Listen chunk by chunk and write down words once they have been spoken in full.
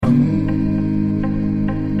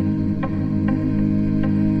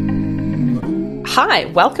Hi,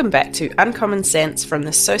 welcome back to Uncommon Sense from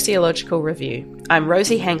the Sociological Review. I'm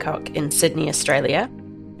Rosie Hancock in Sydney, Australia.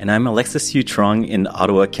 And I'm Alexis Hugh Trong in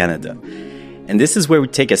Ottawa, Canada. And this is where we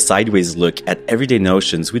take a sideways look at everyday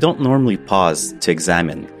notions we don't normally pause to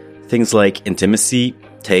examine. Things like intimacy,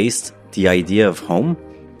 taste, the idea of home,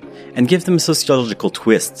 and give them a sociological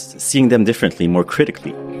twist, seeing them differently, more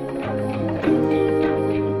critically.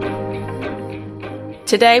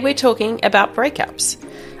 Today we're talking about breakups.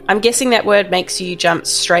 I'm guessing that word makes you jump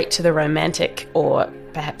straight to the romantic, or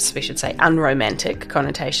perhaps we should say unromantic,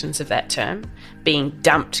 connotations of that term. Being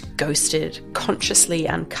dumped, ghosted, consciously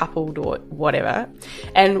uncoupled, or whatever.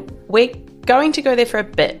 And we're going to go there for a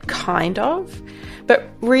bit, kind of. But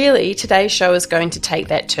really, today's show is going to take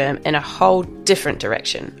that term in a whole different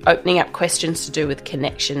direction, opening up questions to do with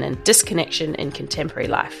connection and disconnection in contemporary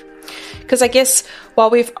life. Because I guess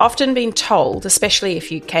while we've often been told, especially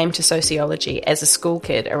if you came to sociology as a school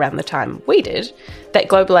kid around the time we did, that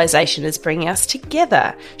globalization is bringing us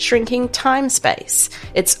together, shrinking time-space,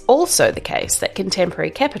 it's also the case that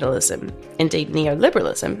contemporary capitalism, indeed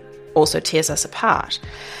neoliberalism, also tears us apart.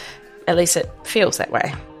 At least it feels that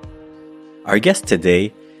way. Our guest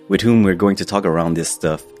today, with whom we're going to talk around this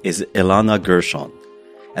stuff, is Ilana Gershon,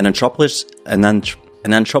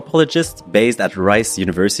 an anthropologist based at Rice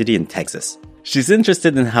University in Texas. She's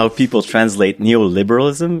interested in how people translate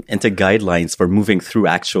neoliberalism into guidelines for moving through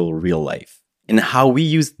actual real life, and how we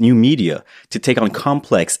use new media to take on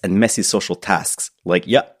complex and messy social tasks, like,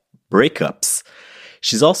 breakups.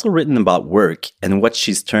 She's also written about work and what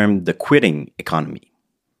she's termed the quitting economy.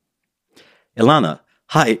 Ilana,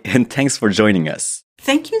 hi, and thanks for joining us.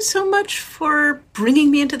 Thank you so much for bringing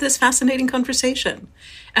me into this fascinating conversation.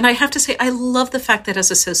 And I have to say, I love the fact that as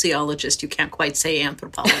a sociologist, you can't quite say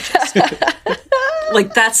anthropologist.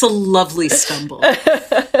 Like, that's a lovely stumble.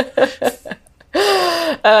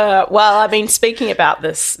 Well, I mean, speaking about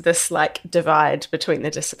this like divide between the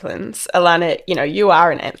disciplines, Ilana, you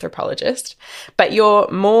are an anthropologist, but you're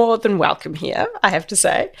more than welcome here, I have to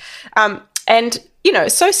say. And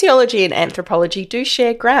sociology and anthropology do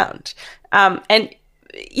share ground.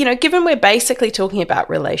 Given we're basically talking about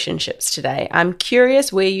relationships today, I'm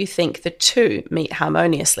curious where you think the two meet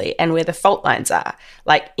harmoniously and where the fault lines are.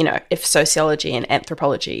 Like, if sociology and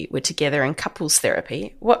anthropology were together in couples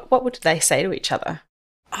therapy, what would they say to each other?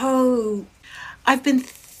 Oh, I've been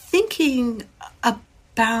thinking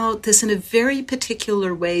about this in a very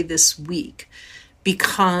particular way this week,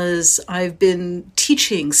 because I've been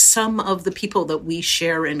teaching some of the people that we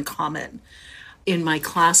share in common in my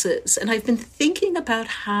classes. And I've been thinking about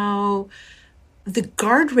how the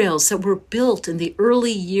guardrails that were built in the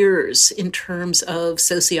early years in terms of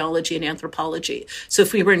sociology and anthropology. So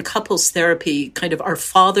if we were in couples therapy, kind of our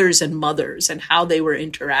fathers and mothers and how they were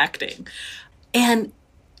interacting. And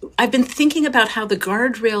I've been thinking about how the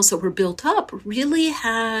guardrails that were built up really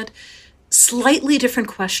had slightly different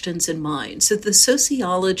questions in mind. So the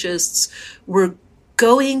sociologists were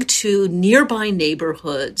going to nearby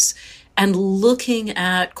neighborhoods and looking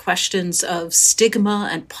at questions of stigma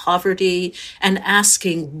and poverty and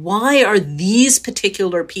asking, why are these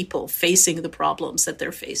particular people facing the problems that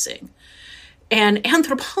they're facing? And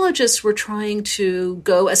anthropologists were trying to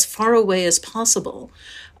go as far away as possible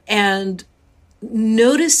and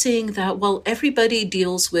noticing that while everybody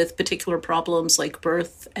deals with particular problems like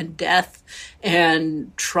birth and death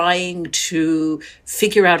and trying to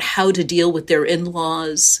figure out how to deal with their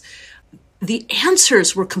in-laws, the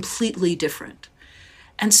answers were completely different.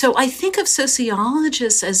 And so I think of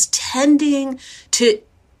sociologists as tending to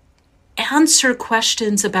answer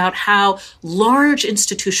questions about how large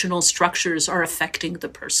institutional structures are affecting the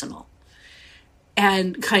personal.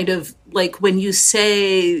 And kind of like when you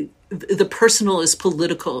say the personal is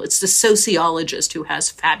political, it's the sociologist who has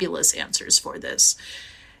fabulous answers for this.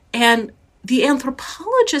 And the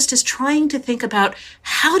anthropologist is trying to think about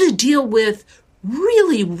how to deal with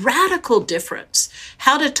really radical difference,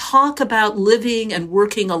 how to talk about living and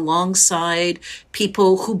working alongside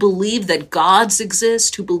people who believe that gods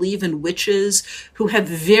exist, who believe in witches, who have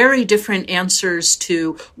very different answers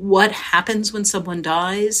to what happens when someone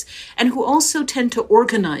dies, and who also tend to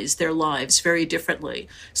organize their lives very differently.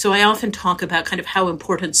 So I often talk about kind of how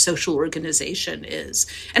important social organization is.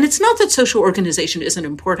 And it's not that social organization isn't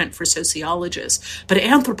important for sociologists, but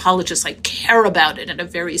anthropologists care about it in a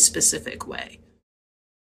very specific way.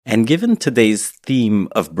 And given today's theme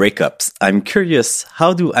of breakups, I'm curious,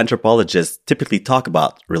 how do anthropologists typically talk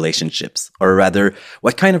about relationships? Or rather,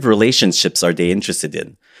 what kind of relationships are they interested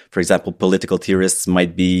in? For example, political theorists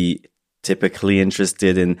might be typically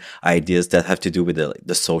interested in ideas that have to do with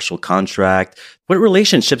the social contract. What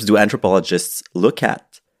relationships do anthropologists look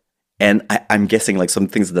at? And I'm guessing like some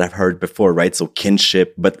things that I've heard before, right? So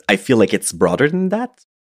kinship, but I feel like it's broader than that.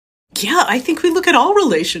 Yeah, I think we look at all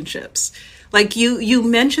relationships. Like you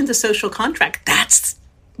mentioned the social contract.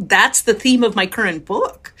 That's the theme of my current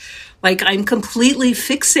book. Like, I'm completely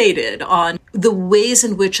fixated on the ways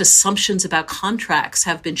in which assumptions about contracts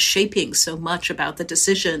have been shaping so much about the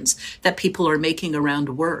decisions that people are making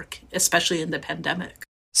around work, especially in the pandemic.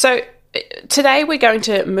 So today we're going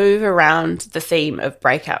to move around the theme of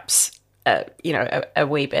breakups, a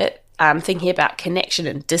wee bit, thinking about connection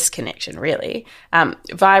and disconnection, really,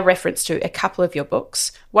 via reference to a couple of your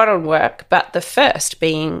books, one on work, but the first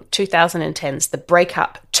being 2010's The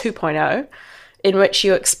Breakup 2.0, in which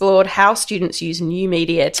you explored how students use new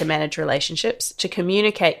media to manage relationships, to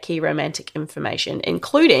communicate key romantic information,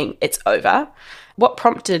 including "it's over." What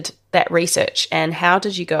prompted that research and how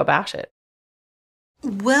did you go about it?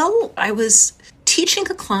 Well, I was teaching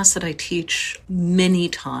a class that I teach many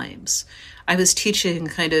times. I was teaching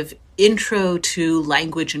kind of intro to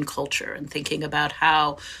language and culture and thinking about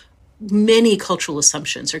how many cultural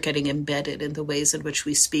assumptions are getting embedded in the ways in which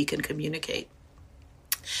we speak and communicate.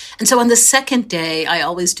 And so on the second day, I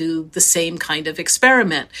always do the same kind of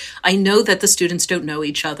experiment. I know that the students don't know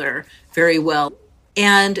each other very well.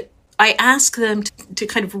 And I ask them to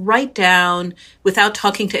kind of write down, without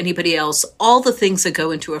talking to anybody else, all the things that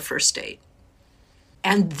go into a first date.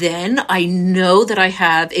 And then I know that I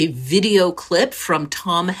have a video clip from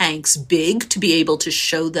Tom Hanks' Big to be able to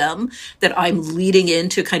show them that I'm leading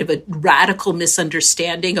into kind of a radical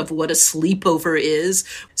misunderstanding of what a sleepover is.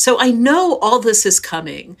 So I know all this is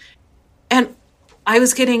coming. And I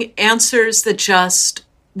was getting answers that just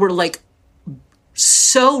were like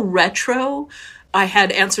so retro. I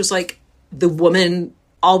had answers like, the woman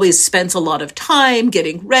always spends a lot of time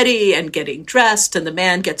getting ready and getting dressed, and the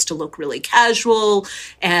man gets to look really casual,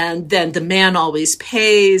 and then the man always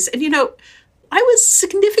pays. And, I was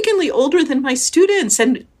significantly older than my students,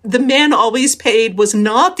 and the man always paid was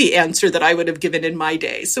not the answer that I would have given in my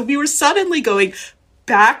day. So we were suddenly going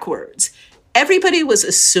backwards. Everybody was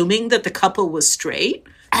assuming that the couple was straight.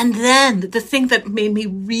 And then the thing that made me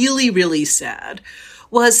really, really sad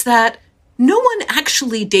was that no one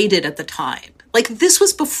actually dated at the time. Like, this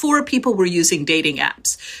was before people were using dating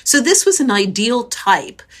apps. So this was an ideal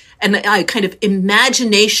type and a kind of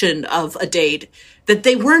imagination of a date that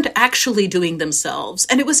they weren't actually doing themselves.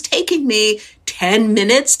 And it was taking me 10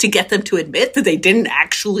 minutes to get them to admit that they didn't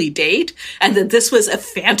actually date and that this was a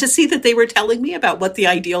fantasy that they were telling me about what the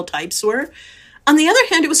ideal types were. On the other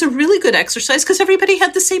hand, it was a really good exercise because everybody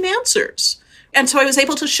had the same answers. And so I was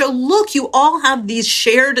able to show, look, you all have these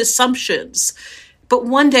shared assumptions. But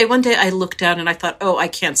one day I looked down and I thought, oh, I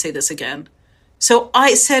can't say this again. So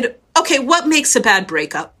I said, okay, what makes a bad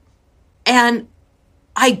breakup? And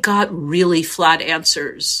I got really flat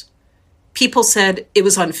answers. People said it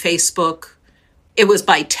was on Facebook. It was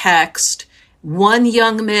by text. One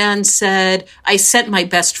young man said, I sent my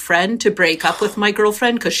best friend to break up with my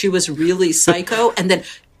girlfriend because she was really psycho. And then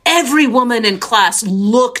every woman in class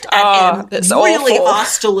looked at him really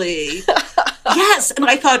hostilely. Yes. And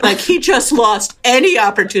I thought, like, he just lost any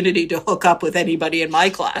opportunity to hook up with anybody in my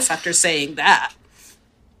class after saying that.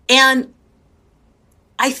 And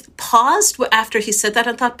I paused after he said that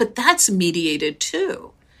and thought, but that's mediated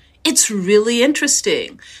too. It's really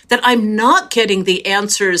interesting that I'm not getting the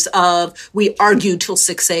answers of we argued till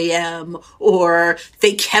 6 a.m. or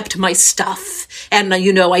they kept my stuff and,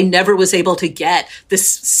 I never was able to get this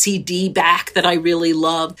CD back that I really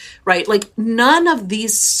loved, right? Like, none of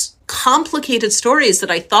these complicated stories that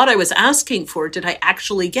I thought I was asking for did I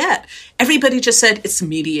actually get. Everybody just said it's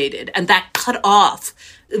mediated, and that cut off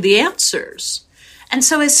the answers. And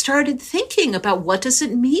so I started thinking about, what does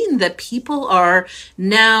it mean that people are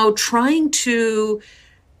now trying to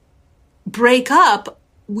break up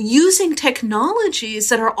using technologies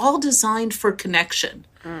that are all designed for connection.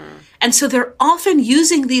 And so they're often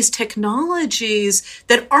using these technologies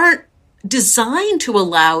that aren't designed to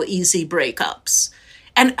allow easy breakups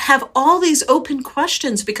and have all these open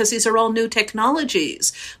questions because these are all new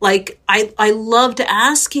technologies. Like, I loved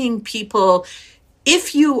asking people,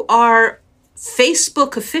 if you are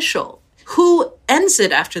Facebook official, who ends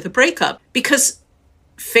it after the breakup? Because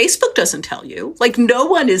Facebook doesn't tell you. Like, no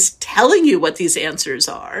one is telling you what these answers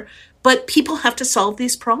are, but people have to solve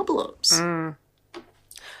these problems.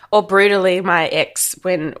 Or brutally, my ex,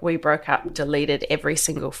 when we broke up, deleted every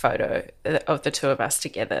single photo of the two of us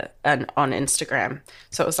together on Instagram.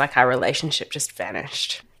 So it was like our relationship just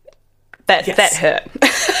vanished. That hurt.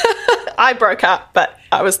 I broke up, but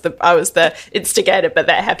I was the instigator, but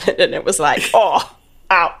that happened and it was like, oh,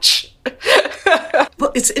 ouch. But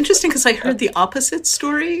Well, it's interesting because I heard the opposite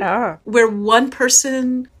story where one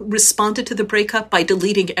person responded to the breakup by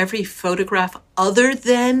deleting every photograph other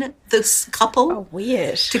than this couple. Oh,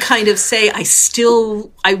 weird. To kind of say,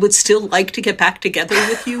 I would still like to get back together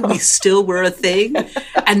with you. We still were a thing,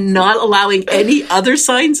 and not allowing any other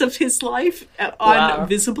signs of his life on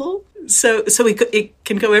visible. So it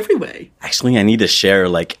can go every way. Actually, I need to share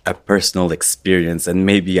like a personal experience, and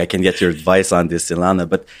maybe I can get your advice on this, Ilana,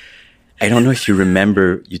 but I don't know if you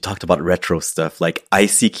remember, you talked about retro stuff like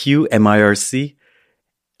ICQ, MIRC,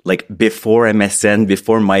 like before MSN,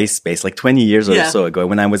 before MySpace, like 20 years or so ago,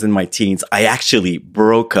 when I was in my teens, I actually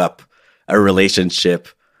broke up a relationship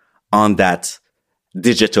on that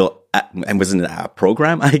digital, and was in a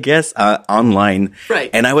program, I guess, online.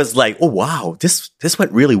 Right. And I was like, oh, wow, this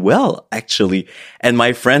went really well, actually. And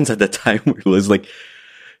my friends at the time was like,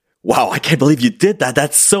 wow, I can't believe you did that.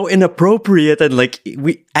 That's so inappropriate. And like,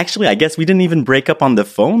 I guess we didn't even break up on the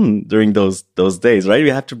phone during those days, right?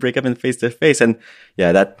 We have to break up in face to face. And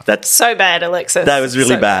yeah, that's so bad, Alexis. That was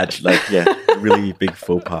really bad. Like, yeah, really big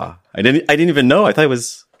faux pas. I didn't even know. I thought it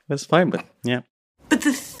was fine, but yeah. But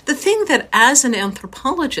the thing that as an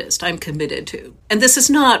anthropologist I'm committed to, and this is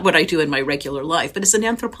not what I do in my regular life, but as an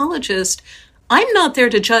anthropologist, I'm not there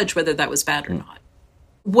to judge whether that was bad or not.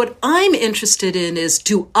 What I'm interested in is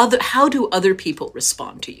how do other people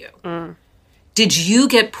respond to you? Did you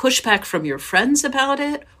get pushback from your friends about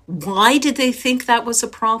it? Why did they think that was a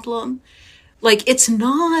problem? Like, it's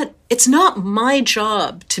not my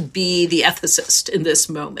job to be the ethicist in this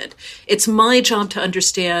moment. It's my job to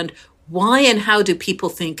understand why and how do people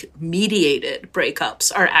think mediated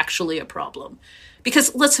breakups are actually a problem?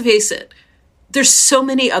 Because let's face it, there's so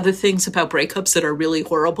many other things about breakups that are really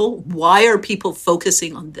horrible. Why are people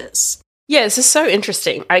focusing on this? Yeah, this is so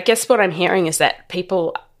interesting. I guess what I'm hearing is that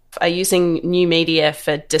people are using new media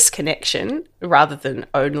for disconnection rather than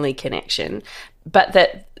only connection, but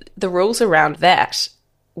that the rules around that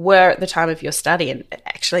were at the time of your study, and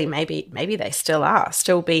actually maybe they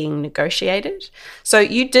still being negotiated. So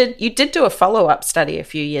you did do a follow-up study a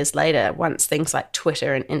few years later, once things like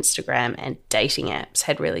Twitter and Instagram and dating apps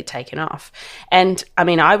had really taken off. And I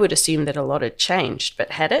mean, I would assume that a lot had changed,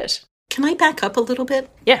 but had it? Can I back up a little bit?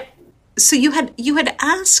 Yeah. So you had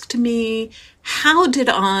asked me, how did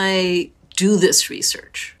I do this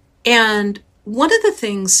research? And one of the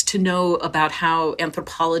things to know about how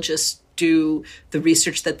anthropologists do the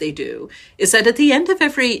research that they do is that at the end of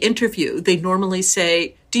every interview, they normally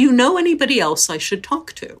say, do you know anybody else I should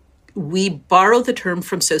talk to? We borrow the term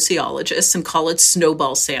from sociologists and call it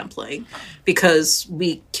snowball sampling because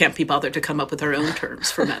we can't be bothered to come up with our own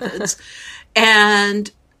terms for methods.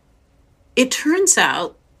 And it turns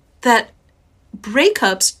out that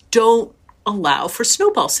breakups don't allow for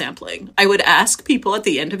snowball sampling. I would ask people at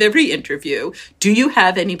the end of every interview, do you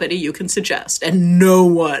have anybody you can suggest? And no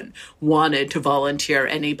one wanted to volunteer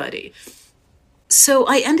anybody. So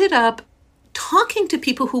I ended up talking to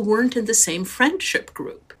people who weren't in the same friendship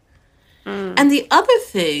group. And the other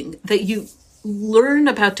thing that you learn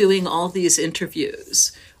about doing all these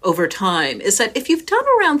interviews over time is that if you've done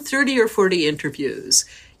around 30 or 40 interviews,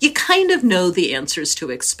 you kind of know the answers to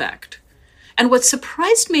expect. And what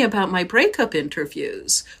surprised me about my breakup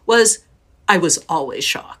interviews was I was always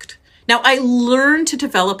shocked. Now, I learned to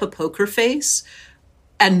develop a poker face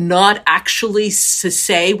and not actually to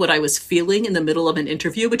say what I was feeling in the middle of an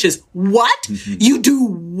interview, which is, what? You do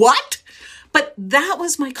what? But that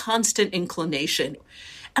was my constant inclination.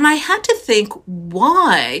 And I had to think,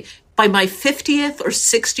 why, by my 50th or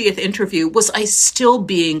 60th interview, was I still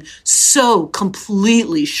being so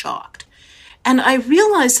completely shocked? And I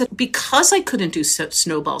realized that because I couldn't do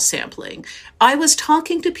snowball sampling, I was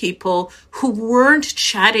talking to people who weren't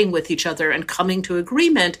chatting with each other and coming to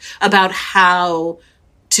agreement about how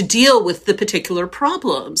to deal with the particular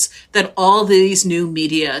problems that all these new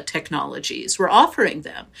media technologies were offering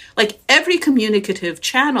them. Like, every communicative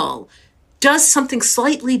channel does something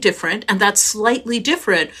slightly different, and that slightly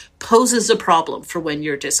different poses a problem for when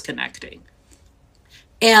you're disconnecting.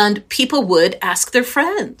 And people would ask their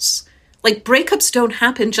friends. Like, breakups don't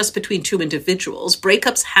happen just between two individuals.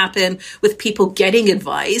 Breakups happen with people getting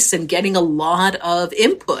advice and getting a lot of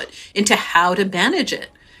input into how to manage it,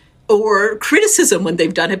 or criticism when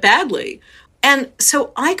they've done it badly. And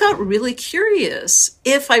so I got really curious.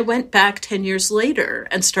 If I went back 10 years later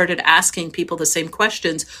and started asking people the same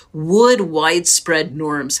questions, would widespread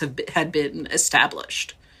norms had been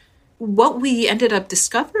established? What we ended up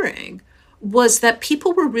discovering was that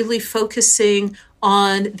people were really focusing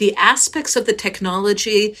on the aspects of the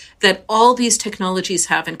technology that all these technologies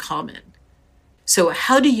have in common. So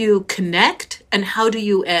how do you connect and how do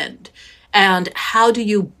you end? And how do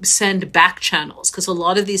you send back channels? Because a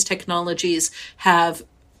lot of these technologies have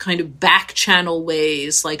kind of back channel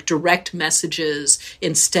ways, like direct messages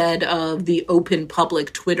instead of the open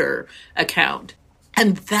public Twitter account.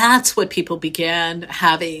 And that's what people began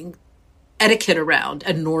having etiquette around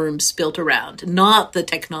and norms built around, not the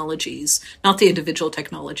technologies, not the individual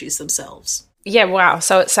technologies themselves. Yeah, wow.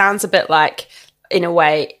 So it sounds a bit like, in a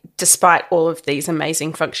way, despite all of these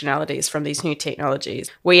amazing functionalities from these new technologies,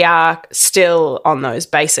 we are still on those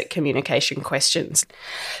basic communication questions.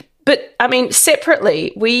 But, I mean,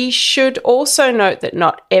 separately, we should also note that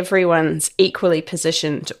not everyone's equally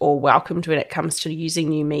positioned or welcomed when it comes to using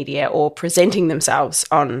new media or presenting themselves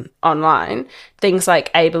online. Things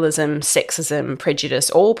like ableism, sexism,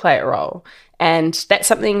 prejudice all play a role. And that's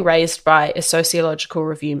something raised by a Sociological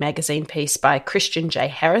Review magazine piece by Christian J.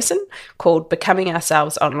 Harrison called Becoming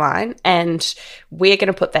Ourselves Online. And we're going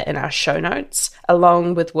to put that in our show notes,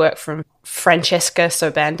 along with work from Francesca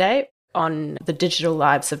Sobande on the digital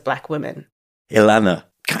lives of Black women. Ilana,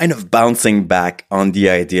 kind of bouncing back on the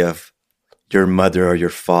idea of your mother or your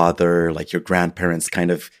father, like your grandparents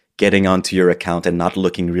kind of getting onto your account and not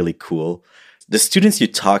looking really cool. The students you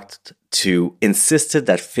talked to insisted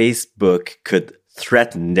that Facebook could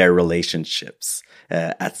threaten their relationships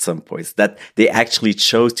at some points, that they actually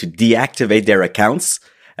chose to deactivate their accounts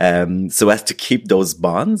so as to keep those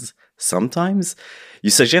bonds sometimes. You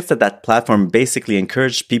suggested that platform basically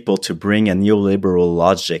encouraged people to bring a neoliberal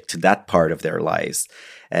logic to that part of their lives,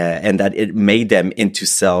 and that it made them into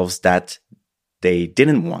selves that they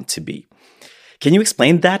didn't want to be. Can you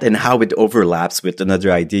explain that and how it overlaps with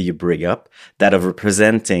another idea you bring up, that of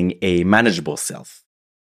representing a manageable self?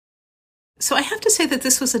 So I have to say that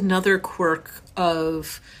this was another quirk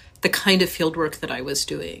of the kind of fieldwork that I was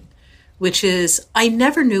doing, which is I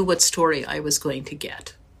never knew what story I was going to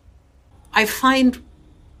get. I find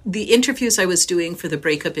the interviews I was doing for the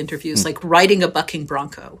breakup interviews, like riding a bucking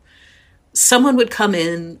bronco, someone would come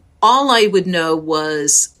in, all I would know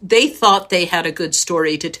was they thought they had a good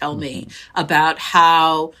story to tell me about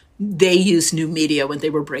how they used new media when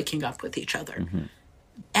they were breaking up with each other.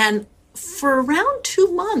 And for around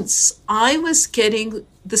 2 months, I was getting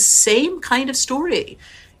the same kind of story.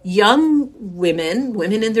 Young women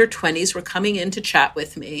in their 20s were coming in to chat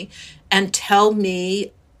with me and tell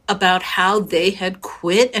me about how they had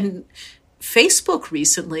quit and Facebook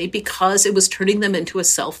recently because it was turning them into a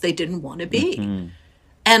self they didn't want to be.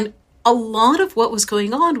 And a lot of what was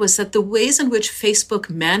going on was that the ways in which Facebook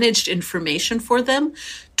managed information for them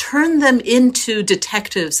turned them into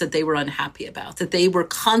detectives that they were unhappy about, that they were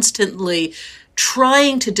constantly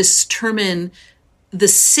trying to determine the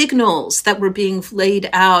signals that were being laid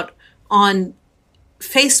out on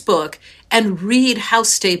Facebook and read how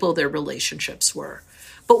stable their relationships were.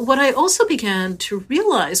 But what I also began to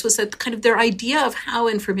realize was that kind of their idea of how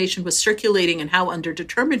information was circulating and how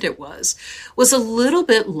underdetermined it was a little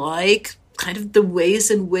bit like kind of the ways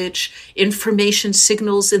in which information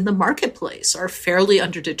signals in the marketplace are fairly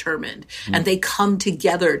underdetermined. And they come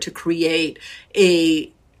together to create a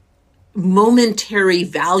momentary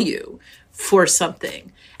value for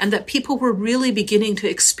something. And that people were really beginning to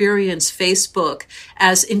experience Facebook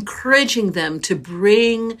as encouraging them to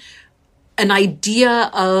bring an idea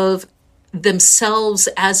of themselves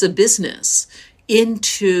as a business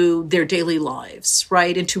into their daily lives,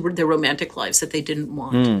 right? Into their romantic lives that they didn't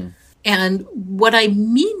want. And what I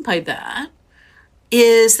mean by that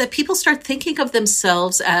is that people start thinking of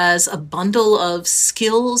themselves as a bundle of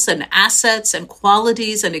skills and assets and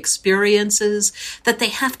qualities and experiences that they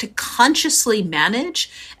have to consciously manage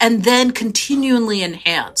and then continually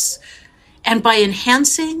enhance. And by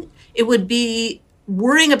enhancing, it would be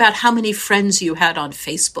worrying about how many friends you had on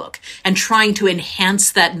Facebook and trying to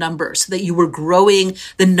enhance that number so that you were growing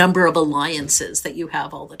the number of alliances that you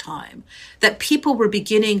have all the time. That people were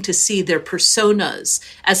beginning to see their personas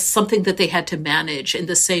as something that they had to manage in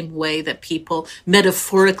the same way that people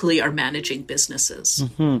metaphorically are managing businesses.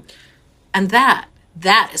 And that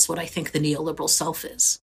is what I think the neoliberal self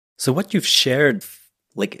is. So what you've shared,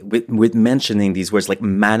 like with mentioning these words like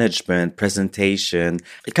management, presentation,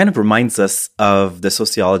 it kind of reminds us of the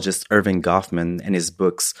sociologist Irving Goffman and his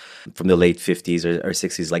books from the late 50s or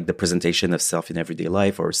 60s, like The Presentation of Self in Everyday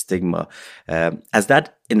Life or Stigma. Has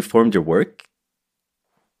that informed your work?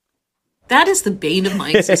 That is the bane of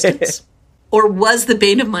my existence, or was the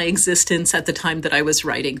bane of my existence at the time that I was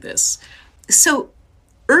writing this. So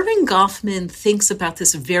Irving Goffman thinks about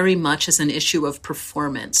this very much as an issue of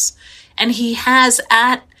performance. And he has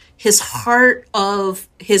at his heart of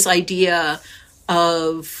his idea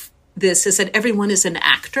of this is that everyone is an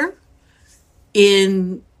actor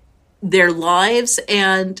in their lives.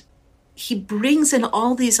 And he brings in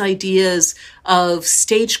all these ideas of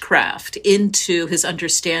stagecraft into his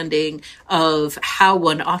understanding of how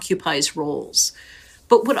one occupies roles.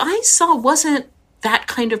 But what I saw wasn't that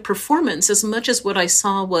kind of performance as much as what I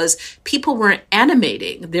saw was people were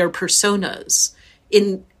animating their personas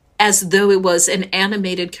in as though it was an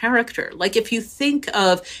animated character. Like if you think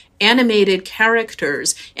of animated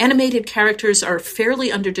characters are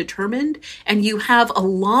fairly underdetermined, and you have a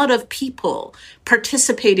lot of people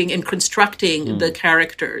participating in constructing the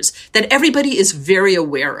characters that everybody is very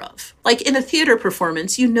aware of. Like in a theater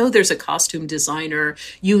performance, you know there's a costume designer,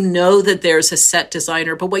 you know that there's a set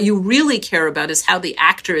designer, but what you really care about is how the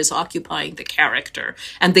actor is occupying the character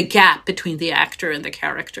and the gap between the actor and the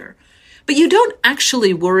character. But you don't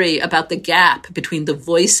actually worry about the gap between the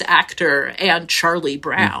voice actor and Charlie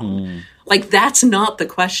Brown. Like, that's not the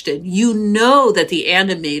question. You know that the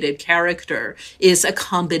animated character is a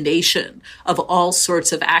combination of all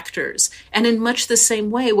sorts of actors. And in much the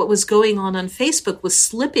same way, what was going on Facebook was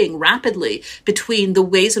slipping rapidly between the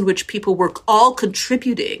ways in which people were all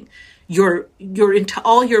contributing your into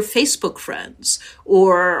all your Facebook friends,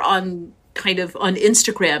 or on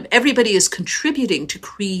Instagram, everybody is contributing to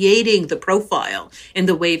creating the profile in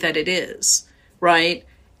the way that it is, right?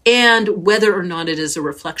 And whether or not it is a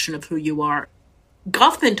reflection of who you are.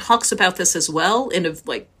 Goffman talks about this as well in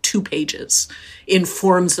like 2 pages in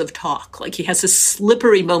Forms of Talk. Like he has a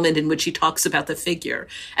slippery moment in which he talks about the figure.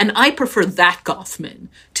 And I prefer that Goffman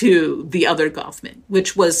to the other Goffman,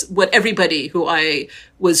 which was what everybody who I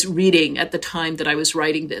was reading at the time that I was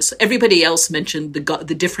writing this, everybody else mentioned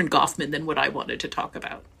the different Goffman than what I wanted to talk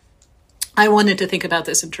about. I wanted to think about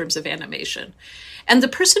this in terms of animation. And the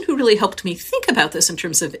person who really helped me think about this in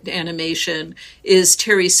terms of animation is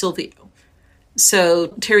Terry Silvio. So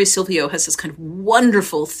Terry Silvio has this kind of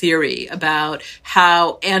wonderful theory about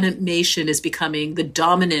how animation is becoming the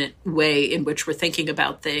dominant way in which we're thinking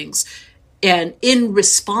about things, and in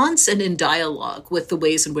response and in dialogue with the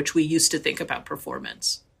ways in which we used to think about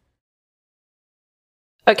performance.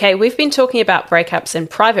 Okay, we've been talking about breakups in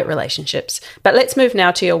private relationships, but let's move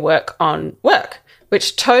now to your work on work,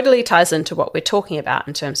 which totally ties into what we're talking about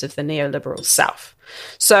in terms of the neoliberal South.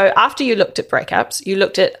 So after you looked at breakups, you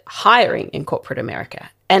looked at hiring in corporate America.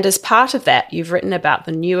 And as part of that, you've written about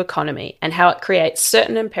the new economy and how it creates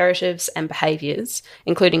certain imperatives and behaviors,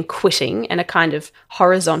 including quitting and a kind of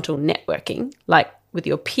horizontal networking, like with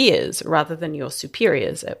your peers rather than your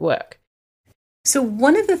superiors at work. So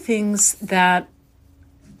one of the things that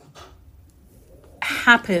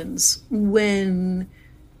happens when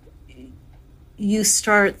you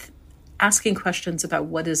start asking questions about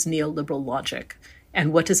what is neoliberal logic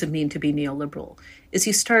and what does it mean to be neoliberal is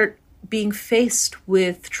you start being faced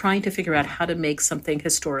with trying to figure out how to make something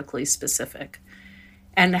historically specific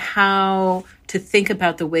and how to think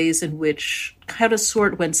about the ways in which, how to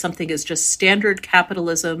sort when something is just standard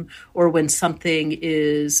capitalism or when something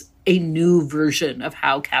is a new version of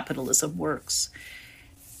how capitalism works.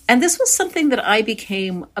 And this was something that I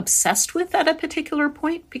became obsessed with at a particular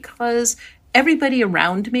point because everybody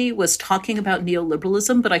around me was talking about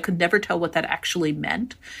neoliberalism, but I could never tell what that actually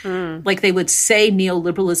meant. Like they would say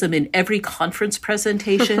neoliberalism in every conference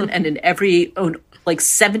presentation and in every, like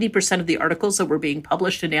 70% of the articles that were being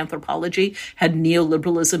published in anthropology had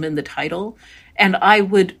neoliberalism in the title. And I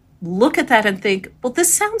would look at that and think, well,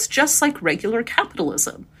 this sounds just like regular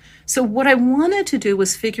capitalism. So what I wanted to do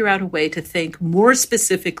was figure out a way to think more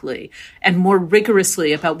specifically and more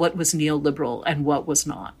rigorously about what was neoliberal and what was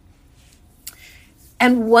not.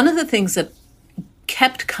 And one of the things that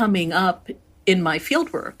kept coming up in my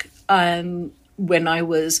fieldwork when I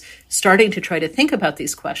was starting to try to think about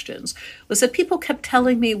these questions was that people kept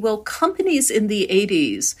telling me, well, companies in the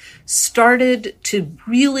 80s started to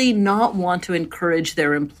really not want to encourage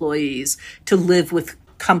their employees to live with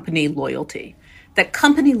company loyalty. That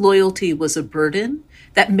company loyalty was a burden,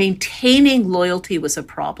 that maintaining loyalty was a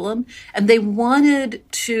problem, and they wanted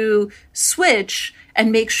to switch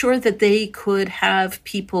and make sure that they could have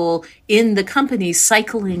people in the company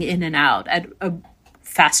cycling in and out at a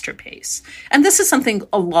faster pace. And this is something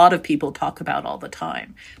a lot of people talk about all the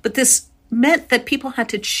time. But this meant that people had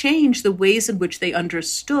to change the ways in which they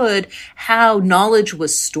understood how knowledge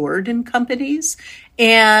was stored in companies.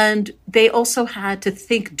 And they also had to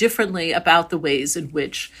think differently about the ways in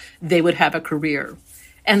which they would have a career.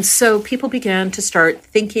 And so people began to start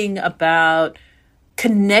thinking about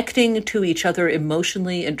connecting to each other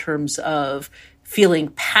emotionally in terms of feeling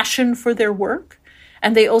passion for their work.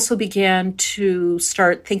 And they also began to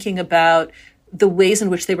start thinking about the ways in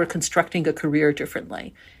which they were constructing a career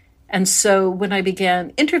differently. And so when I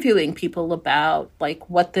began interviewing people about like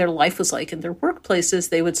what their life was like in their workplaces,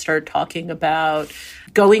 they would start talking about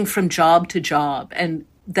going from job to job, and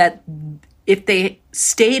that if they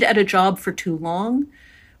stayed at a job for too long,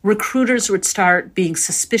 recruiters would start being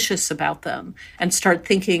suspicious about them and start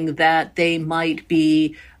thinking that they might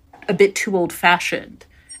be a bit too old-fashioned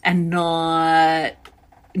and not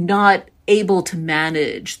able to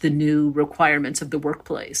manage the new requirements of the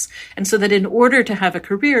workplace. And so that in order to have a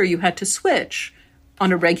career, you had to switch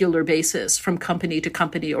on a regular basis from company to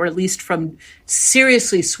company, or at least from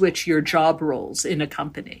seriously switch your job roles in a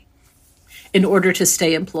company in order to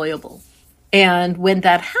stay employable. And when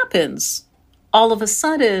that happens, all of a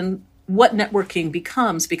sudden, what networking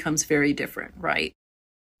becomes very different, right?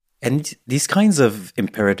 And these kinds of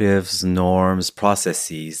imperatives, norms,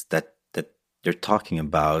 processes that you're talking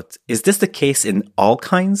about, is this the case in all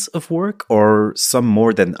kinds of work or some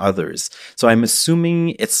more than others? So I'm assuming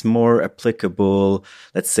it's more applicable,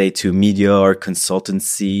 let's say, to media or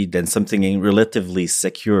consultancy than something relatively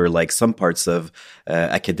secure, like some parts of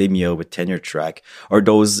academia with tenure track, or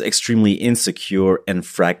those extremely insecure and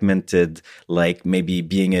fragmented, like maybe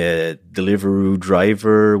being a Deliveroo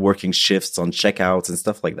driver, working shifts on checkouts and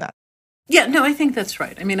stuff like that. Yeah, no, I think that's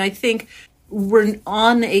right. I mean, I think we're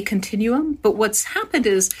on a continuum, but what's happened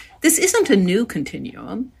is this isn't a new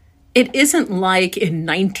continuum. It isn't like in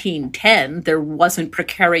 1910 there wasn't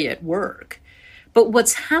precariat work. But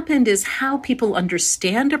what's happened is how people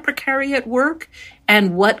understand a precariat work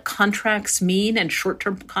and what contracts mean and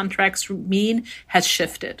short-term contracts mean has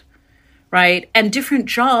shifted, right? And different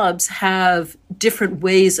jobs have different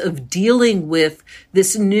ways of dealing with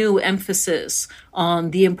this new emphasis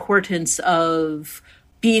on the importance of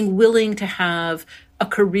being willing to have a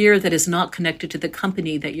career that is not connected to the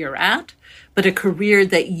company that you're at, but a career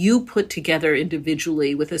that you put together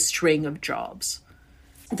individually with a string of jobs.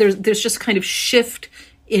 There's just kind of shift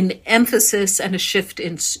in emphasis and a shift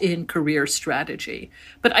in career strategy.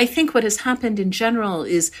 But I think what has happened in general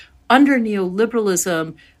is under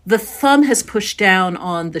neoliberalism, the thumb has pushed down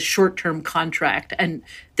on the short-term contract, and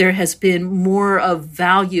there has been more of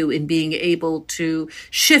value in being able to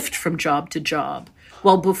shift from job to job,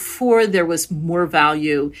 while before there was more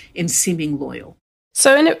value in seeming loyal.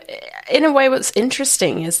 So in a way, what's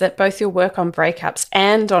interesting is that both your work on breakups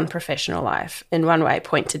and on professional life, in one way,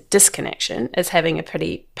 point to disconnection as having a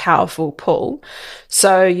pretty powerful pull.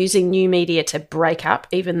 So using new media to break up,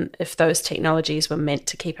 even if those technologies were meant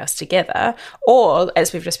to keep us together, or,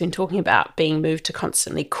 as we've just been talking about, being moved to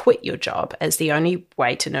constantly quit your job as the only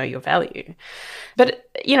way to know your value. But,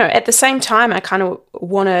 you know, at the same time, I kind of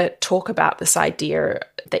want to talk about this idea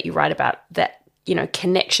that you write about, that you know,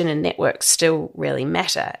 connection and networks still really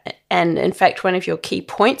matter. And in fact, one of your key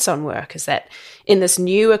points on work is that in this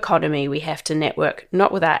new economy, we have to network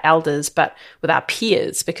not with our elders, but with our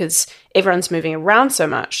peers, because everyone's moving around so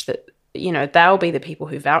much that, you know, they'll be the people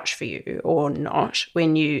who vouch for you or not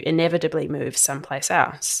when you inevitably move someplace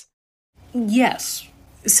else. Yes.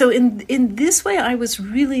 So in this way, I was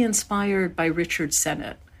really inspired by Richard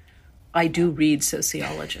Sennett. I do read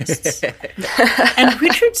sociologists. And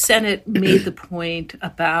Richard Sennett made the point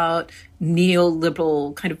about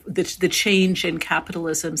neoliberal, kind of the change in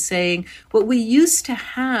capitalism, saying what we used to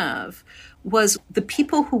have was the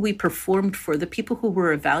people who we performed for, the people who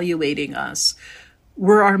were evaluating us,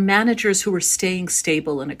 were our managers who were staying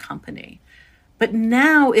stable in a company. But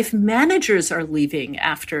now, if managers are leaving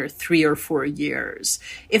after 3 or 4 years,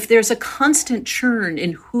 if there's a constant churn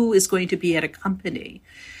in who is going to be at a company,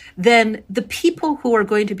 then the people who are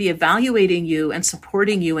going to be evaluating you and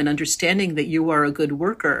supporting you and understanding that you are a good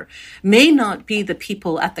worker may not be the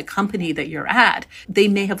people at the company that you're at. They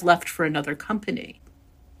may have left for another company.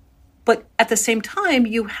 But at the same time,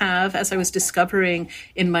 you have, as I was discovering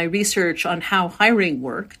in my research on how hiring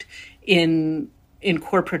worked in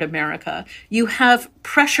corporate America, you have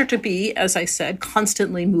pressure to be, as I said,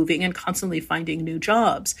 constantly moving and constantly finding new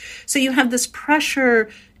jobs. So you have this pressure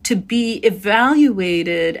to be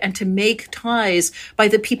evaluated and to make ties by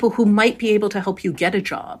the people who might be able to help you get a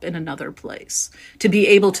job in another place, to be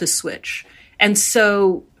able to switch. And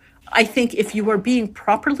so I think if you are being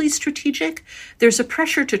properly strategic, there's a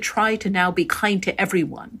pressure to try to now be kind to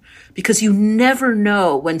everyone, because you never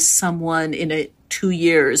know when someone in 2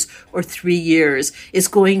 years or 3 years is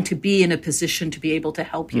going to be in a position to be able to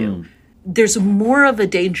help you. There's more of a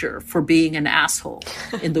danger for being an asshole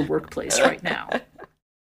in the workplace right now.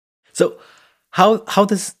 So how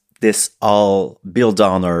does this all build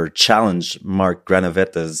on or challenge Mark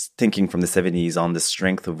Granovetta's thinking from the 70s on the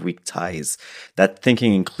strength of weak ties? That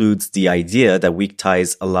thinking includes the idea that weak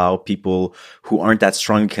ties allow people who aren't that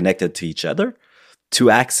strongly connected to each other to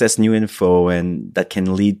access new info and that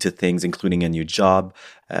can lead to things, including a new job?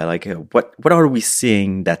 What are we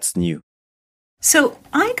seeing that's new? So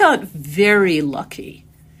I got very lucky.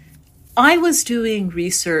 I was doing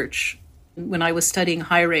research when I was studying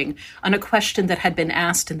hiring on a question that had been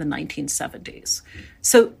asked in the 1970s.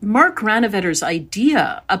 So Mark Granovetter's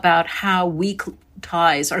idea about how weak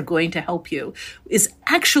ties are going to help you is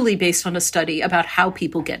actually based on a study about how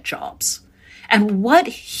people get jobs. And what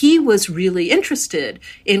he was really interested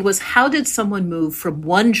in was how did someone move from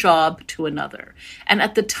one job to another? And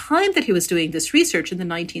at the time that he was doing this research in the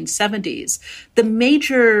 1970s, the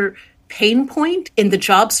major pain point in the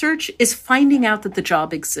job search is finding out that the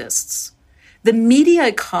job exists. The media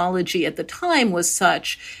ecology at the time was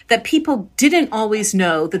such that people didn't always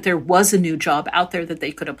know that there was a new job out there that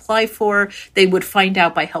they could apply for. They would find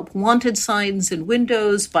out by help wanted signs in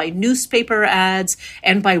windows, by newspaper ads,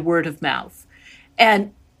 and by word of mouth.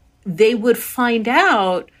 And they would find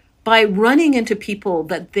out by running into people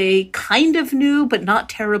that they kind of knew, but not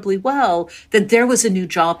terribly well, that there was a new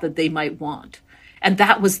job that they might want. And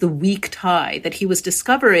that was the weak tie that he was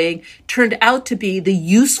discovering turned out to be the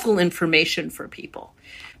useful information for people.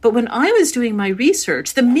 But when I was doing my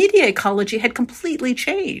research, the media ecology had completely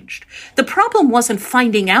changed. The problem wasn't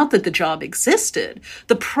finding out that the job existed.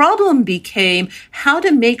 The problem became how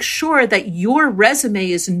to make sure that your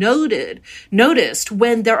resume is noticed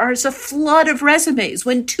when there is a flood of resumes,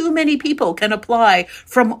 when too many people can apply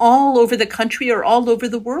from all over the country or all over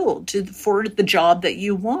the world for the job that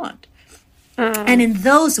you want. And in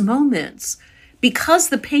those moments, because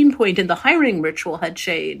the pain point in the hiring ritual had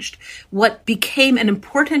changed, what became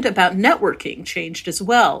important about networking changed as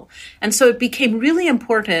well. And so it became really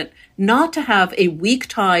important not to have a weak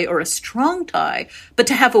tie or a strong tie, but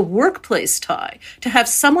to have a workplace tie, to have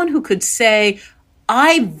someone who could say,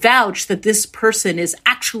 I vouch that this person is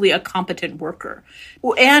actually a competent worker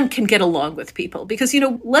and can get along with people. Because,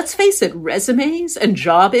 let's face it, resumes and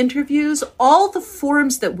job interviews, all the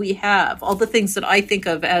forms that we have, all the things that I think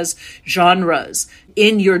of as genres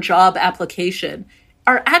in your job application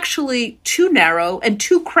are actually too narrow and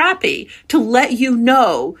too crappy to let you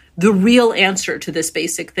know the real answer to this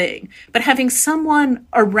basic thing. But having someone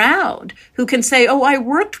around who can say, oh, I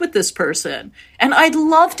worked with this person and I'd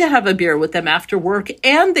love to have a beer with them after work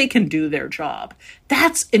and they can do their job.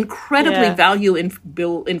 That's incredibly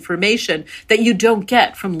valuable information that you don't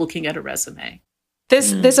get from looking at a resume.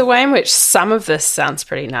 There's a way in which some of this sounds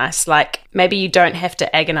pretty nice. Like maybe you don't have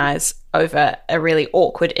to agonize over a really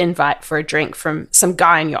awkward invite for a drink from some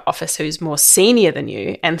guy in your office who's more senior than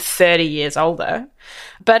you and 30 years older.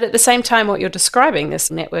 But at the same time, what you're describing, this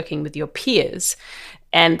networking with your peers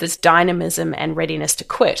and this dynamism and readiness to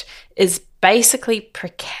quit, is basically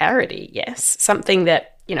precarity, yes? Something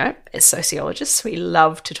that, as sociologists, we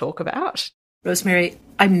love to talk about. Rosemary,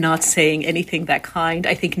 I'm not saying anything that kind.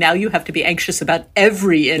 I think now you have to be anxious about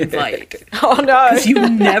every invite. Oh, no. Because you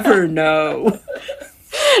never know.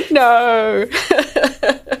 No.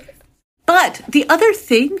 But the other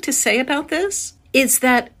thing to say about this is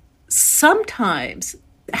that sometimes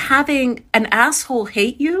having an asshole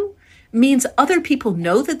hate you means other people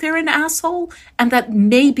know that they're an asshole, and that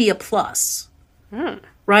may be a plus.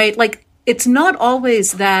 Right? Like, it's not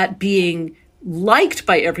always that being liked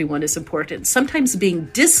by everyone is important. Sometimes being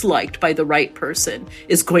disliked by the right person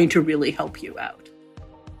is going to really help you out.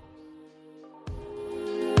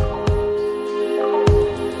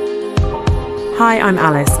 Hi, I'm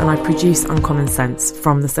Alice and I produce Uncommon Sense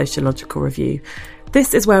from the Sociological Review.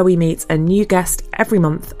 This is where we meet a new guest every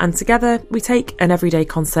month and together we take an everyday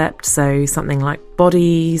concept, so something like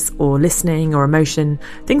bodies or listening or emotion,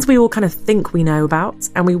 things we all kind of think we know about,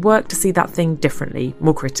 and we work to see that thing differently,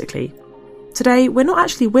 more critically. Today, we're not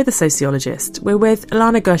actually with a sociologist, we're with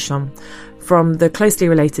Ilana Gershon from the closely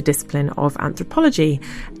related discipline of anthropology,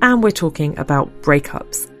 and we're talking about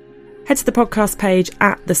breakups. Head to the podcast page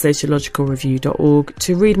at thesociologicalreview.org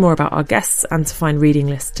to read more about our guests and to find reading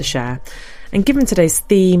lists to share. And given today's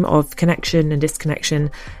theme of connection and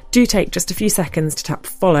disconnection, do take just a few seconds to tap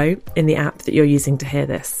follow in the app that you're using to hear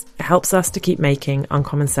this. It helps us to keep making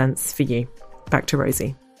Uncommon Sense for you. Back to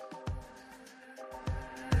Rosie.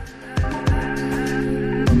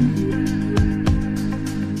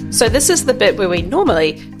 So this is the bit where we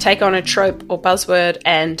normally take on a trope or buzzword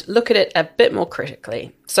and look at it a bit more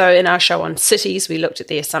critically. So in our show on cities, we looked at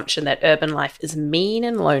the assumption that urban life is mean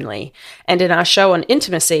and lonely. And in our show on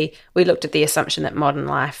intimacy, we looked at the assumption that modern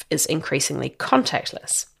life is increasingly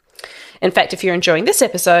contactless. In fact, if you're enjoying this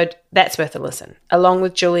episode, that's worth a listen, along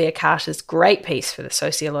with Julia Carter's great piece for the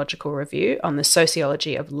Sociological Review on the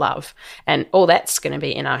sociology of love. And all that's going to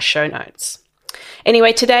be in our show notes.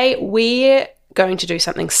 Anyway, today we're going to do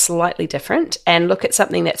something slightly different and look at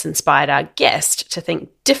something that's inspired our guest to think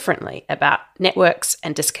differently about networks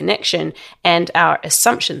and disconnection and our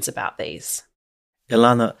assumptions about these.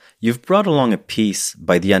 Ilana, you've brought along a piece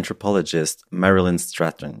by the anthropologist Marilyn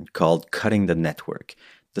Strathern called Cutting the Network.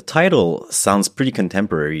 The title sounds pretty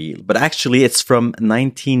contemporary, but actually it's from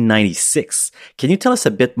 1996. Can you tell us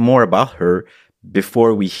a bit more about her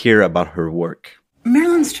before we hear about her work?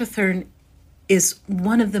 Marilyn Strathern is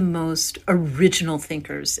one of the most original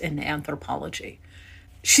thinkers in anthropology.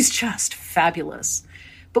 She's just fabulous.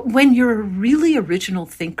 But when you're a really original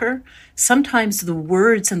thinker, sometimes the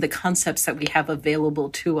words and the concepts that we have available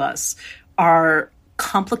to us are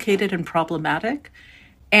complicated and problematic.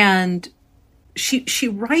 And she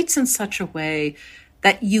writes in such a way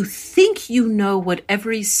that you think you know what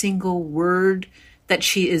every single word that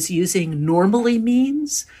she is using normally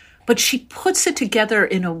means, but she puts it together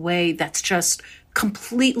in a way that's just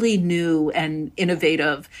completely new and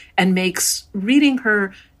innovative and makes reading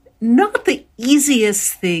her not the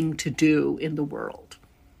easiest thing to do in the world.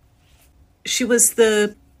 She was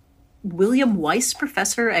the William Weiss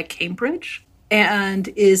Professor at Cambridge and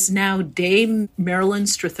is now Dame Marilyn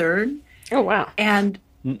Strathern. Oh, wow. And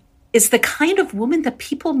is the kind of woman that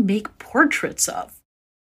people make portraits of.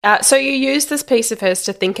 So you use this piece of hers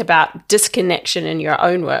to think about disconnection in your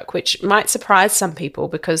own work, which might surprise some people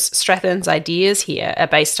because Strathern's ideas here are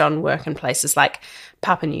based on work in places like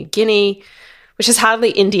Papua New Guinea, which is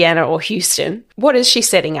hardly Indiana or Houston. What is she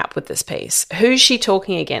setting up with this piece? Who's she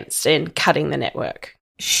talking against in Cutting the Network?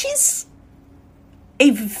 She's a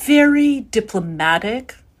very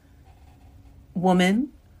diplomatic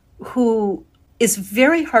woman who is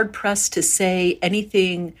very hard-pressed to say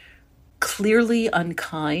anything clearly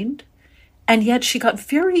unkind, and yet she got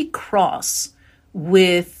very cross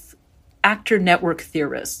with actor network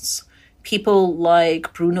theorists, people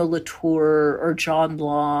like Bruno Latour or John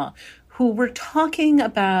Law, who were talking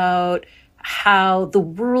about how the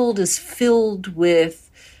world is filled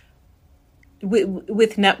with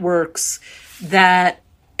networks, that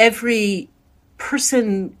every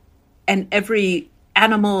person and every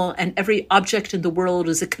animal and every object in the world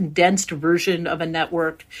is a condensed version of a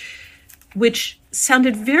network, which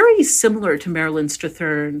sounded very similar to Marilyn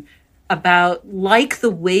Strathern about like the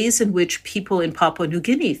ways in which people in Papua New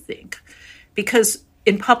Guinea think. Because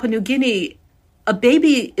in Papua New Guinea, a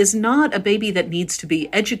baby is not a baby that needs to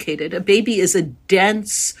be educated. A baby is a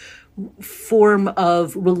dense form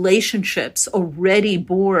of relationships already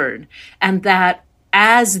born, and that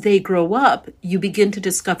as they grow up, you begin to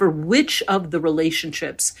discover which of the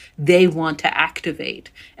relationships they want to activate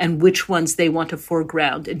and which ones they want to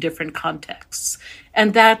foreground in different contexts.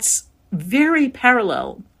 And that's very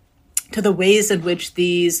parallel to the ways in which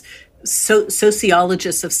these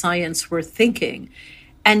sociologists of science were thinking.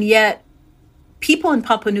 And yet, people in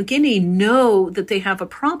Papua New Guinea know that they have a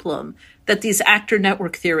problem that these actor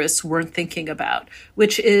network theorists weren't thinking about,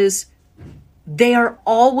 which is they are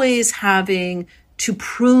always having to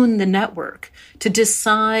prune the network, to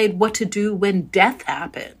decide what to do when death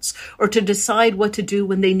happens, or to decide what to do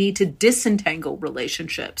when they need to disentangle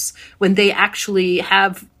relationships, when they actually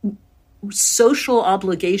have social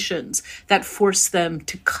obligations that force them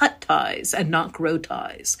to cut ties and not grow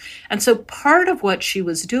ties. And so part of what she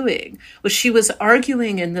was doing was she was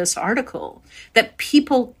arguing in this article that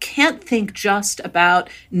people can't think just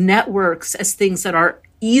about networks as things that are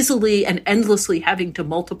easily and endlessly having to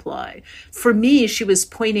multiply. For me, she was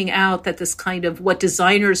pointing out that this kind of what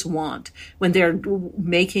designers want when they're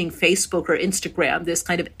making Facebook or Instagram, this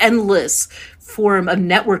kind of endless form of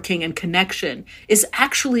networking and connection, is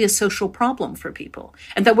actually a social problem for people.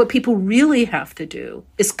 And that what people really have to do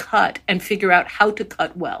is cut and figure out how to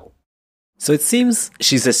cut well. So it seems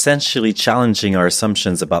she's essentially challenging our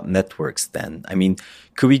assumptions about networks then. I mean,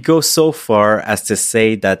 could we go so far as to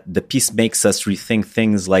say that the piece makes us rethink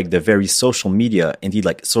things like the very social media, indeed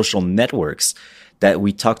like social networks that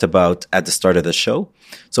we talked about at the start of the show?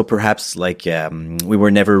 So perhaps like we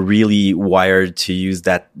were never really wired to use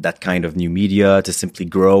that kind of new media to simply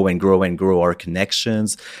grow and grow and grow our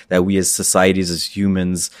connections, that we as societies, as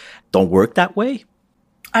humans, don't work that way?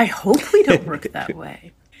 I hope we don't work that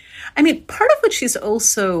way. I mean, part of what she's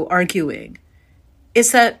also arguing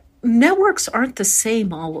is that networks aren't the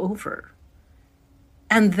same all over.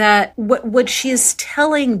 And that what she is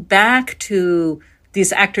telling back to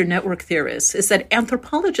these actor network theorists is that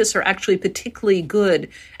anthropologists are actually particularly good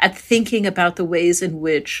at thinking about the ways in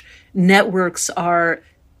which networks are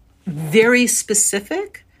very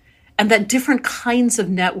specific and that different kinds of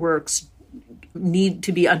networks need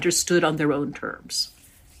to be understood on their own terms.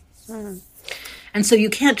 And so you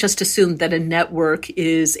can't just assume that a network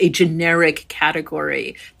is a generic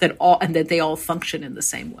category and that they all function in the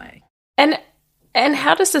same way. And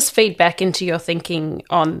how does this feed back into your thinking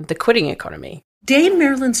on the quitting economy? Dame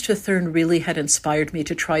Marilyn Strathern really had inspired me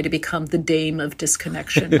to try to become the dame of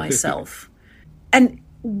disconnection myself. And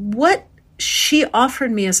what she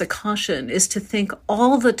offered me as a caution is to think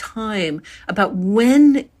all the time about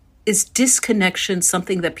when is disconnection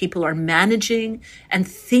something that people are managing and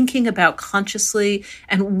thinking about consciously,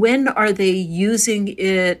 and when are they using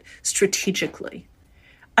it strategically?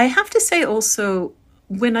 I have to say also,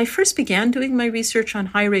 when I first began doing my research on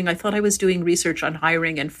hiring, I thought I was doing research on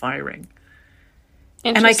hiring and firing.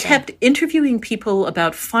 And I kept interviewing people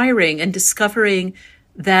about firing and discovering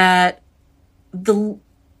that the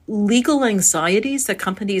legal anxieties that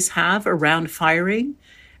companies have around firing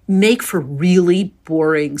make for really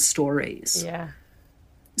boring stories. Yeah.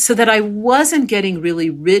 So that I wasn't getting really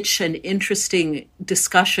rich and interesting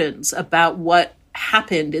discussions about what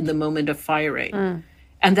happened in the moment of firing.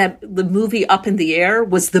 And that the movie Up in the Air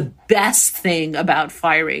was the best thing about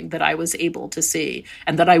firing that I was able to see,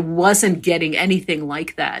 and that I wasn't getting anything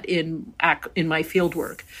like that in my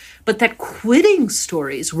fieldwork. But that quitting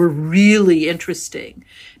stories were really interesting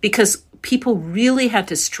because people really had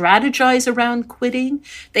to strategize around quitting.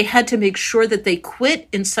 They had to make sure that they quit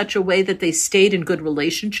in such a way that they stayed in good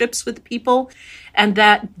relationships with people, and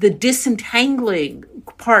that the disentangling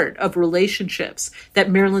part of relationships that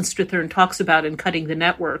Marilyn Strathern talks about in Cutting the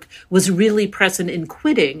Network was really present in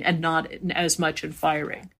quitting and not as much in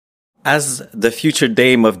firing. As the future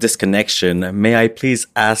dame of disconnection, may I please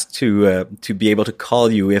ask to be able to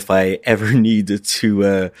call you if I ever need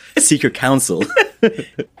to seek your counsel?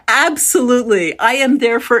 Absolutely. I am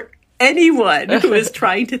there for anyone who is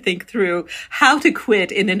trying to think through how to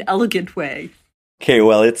quit in an elegant way. Okay,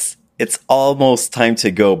 well, it's almost time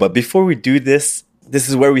to go. But before we do this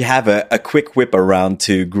is where we have a quick whip around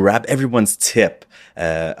to grab everyone's tip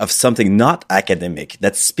of something not academic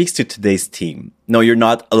that speaks to today's theme. No, you're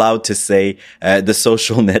not allowed to say The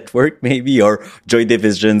Social Network, maybe, or Joy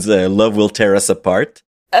Division's Love Will Tear Us Apart.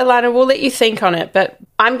 Ilana, we'll let you think on it, but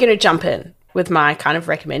I'm going to jump in with my kind of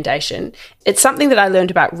recommendation. It's something that I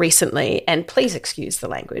learned about recently, and please excuse the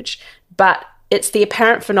language, but it's the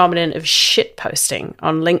apparent phenomenon of shit posting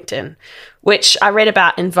on LinkedIn, which I read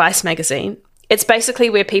about in Vice magazine. It's basically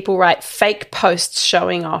where people write fake posts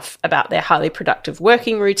showing off about their highly productive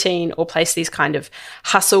working routine, or place these kind of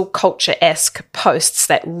hustle culture-esque posts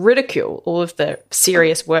that ridicule all of the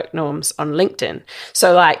serious work norms on LinkedIn.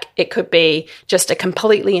 So like it could be just a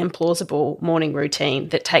completely implausible morning routine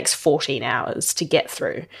that takes 14 hours to get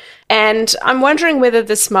through. And I'm wondering whether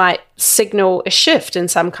this might signal a shift in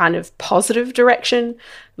some kind of positive direction,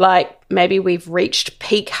 like maybe we've reached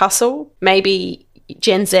peak hustle, maybe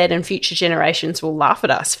Gen Z and future generations will laugh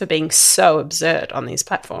at us for being so absurd on these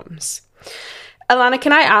platforms. Ilana,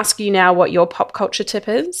 can I ask you now what your pop culture tip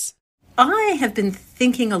is? I have been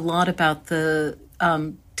thinking a lot about the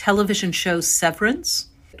television show Severance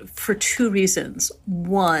for two reasons.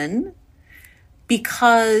 One,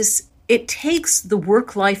 because it takes the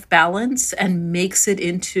work-life balance and makes it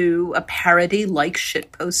into a parody like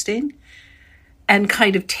shitposting, and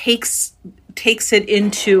kind of takes it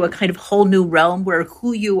into a kind of whole new realm where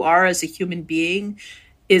who you are as a human being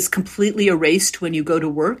is completely erased when you go to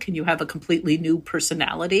work, and you have a completely new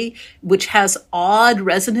personality, which has odd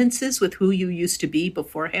resonances with who you used to be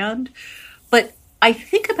beforehand. But I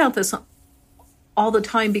think about this all the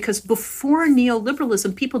time because before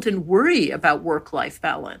neoliberalism, people didn't worry about work-life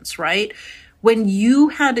balance, right? When you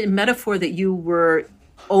had a metaphor that you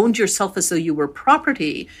owned yourself as though you were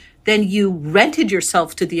property, then you rented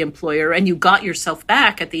yourself to the employer and you got yourself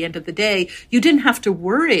back at the end of the day. You didn't have to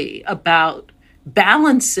worry about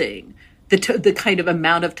balancing the kind of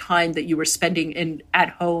amount of time that you were spending at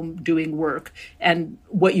home doing work and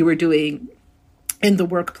what you were doing in the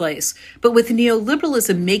workplace. But with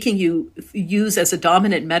neoliberalism making you use as a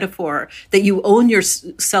dominant metaphor that you own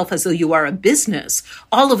yourself as though you are a business,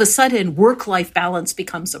 all of a sudden work-life balance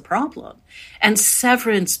becomes a problem. And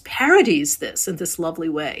Severance parodies this in this lovely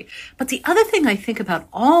way. But the other thing I think about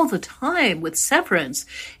all the time with Severance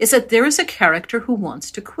is that there is a character who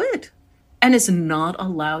wants to quit and is not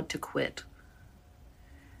allowed to quit.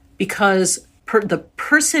 Because the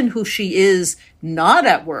person who she is not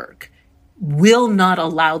at work will not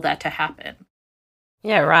allow that to happen.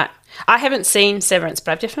 Yeah, right. I haven't seen Severance,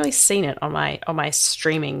 but I've definitely seen it on my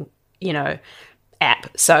streaming,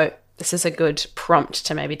 app. So this is a good prompt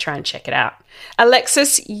to maybe try and check it out.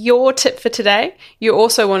 Alexis, your tip for today, you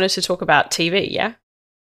also wanted to talk about TV, yeah?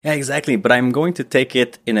 Yeah, exactly. But I'm going to take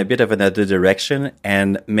it in a bit of another direction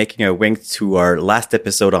and making a wink to our last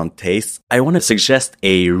episode on taste. I want to suggest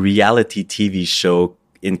a reality TV show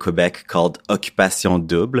in Quebec called Occupation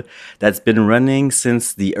Double that's been running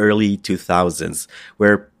since the early 2000s,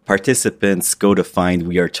 where participants go to find,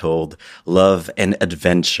 we are told, love and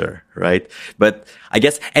adventure, right? But I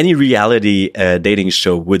guess any reality dating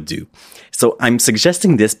show would do. So I'm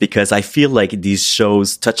suggesting this because I feel like these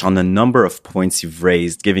shows touch on a number of points you've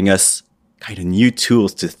raised, giving us kind of new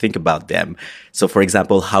tools to think about them. So, for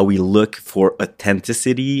example, how we look for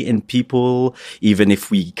authenticity in people, even if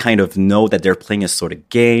we kind of know that they're playing a sort of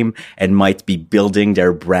game and might be building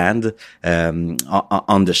their brand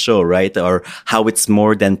on the show, right? Or how it's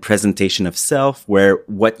more than presentation of self, where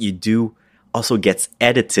what you do also gets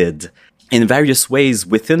edited in various ways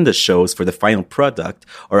within the shows for the final product,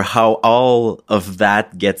 or how all of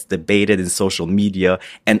that gets debated in social media,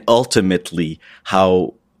 and ultimately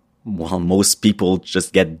how, well, most people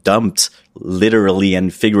just get dumped literally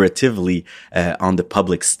and figuratively on the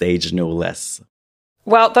public stage, no less.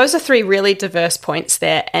 Well, those are three really diverse points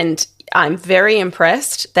there, and I'm very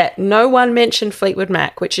impressed that no one mentioned Fleetwood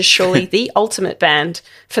Mac, which is surely the ultimate band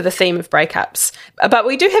for the theme of breakups. But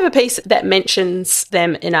we do have a piece that mentions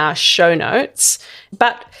them in our show notes.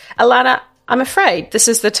 But Ilana, I'm afraid this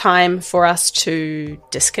is the time for us to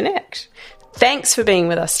disconnect. Thanks for being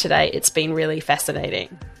with us today. It's been really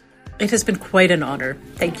fascinating. It has been quite an honor.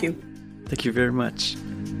 Thank you. Thank you very much.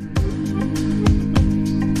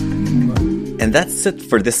 And that's it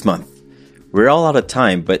for this month. We're all out of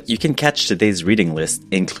time, but you can catch today's reading list,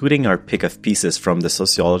 including our pick of pieces from the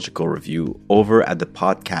Sociological Review, over at the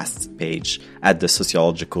podcasts page at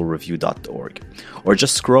thesociologicalreview.org. Or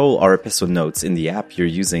just scroll our episode notes in the app you're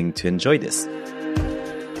using to enjoy this.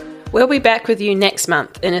 We'll be back with you next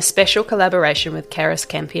month in a special collaboration with Karis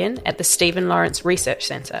Campion at the Stephen Lawrence Research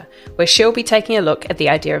Centre, where she'll be taking a look at the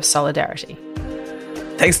idea of solidarity.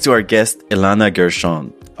 Thanks to our guest, Ilana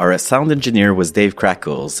Gershon. Our sound engineer was Dave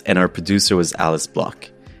Crackles, and our producer was Alice Block.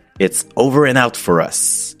 It's over and out for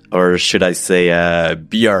us. Or should I say,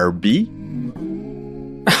 BRB?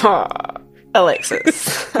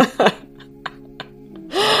 Alexis.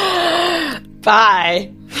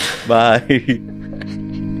 Bye. Bye.